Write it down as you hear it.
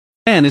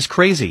man is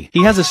crazy.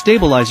 He has a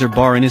stabilizer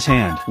bar in his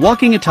hand,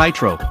 walking a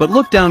tightrope, but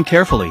look down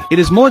carefully. It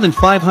is more than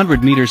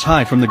 500 meters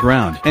high from the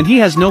ground, and he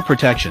has no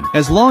protection.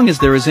 As long as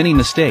there is any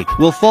mistake,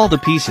 will fall to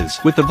pieces.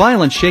 With the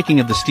violent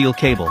shaking of the steel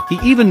cable, he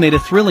even made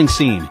a thrilling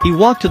scene. He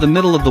walked to the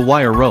middle of the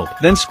wire rope,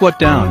 then squat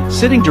down,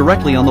 sitting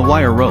directly on the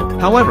wire rope.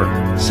 However,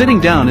 sitting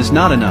down is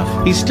not enough.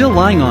 He's still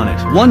lying on it.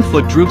 One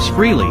foot droops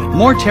freely.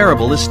 More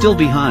terrible is still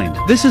behind.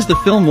 This is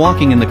the film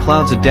Walking in the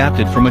Clouds,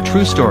 adapted from a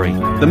true story.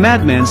 The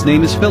madman's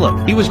name is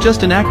Philip. He was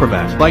just an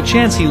acrobat. By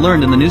chance he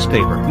learned in the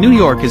newspaper, New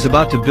York is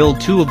about to build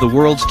two of the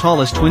world's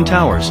tallest twin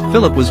towers.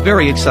 Philip was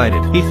very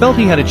excited. He felt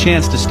he had a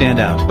chance to stand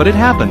out. But it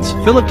happens,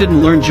 Philip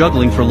didn't learn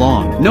juggling for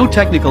long. No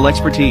technical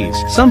expertise.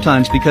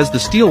 Sometimes because the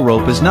steel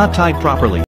rope is not tied properly.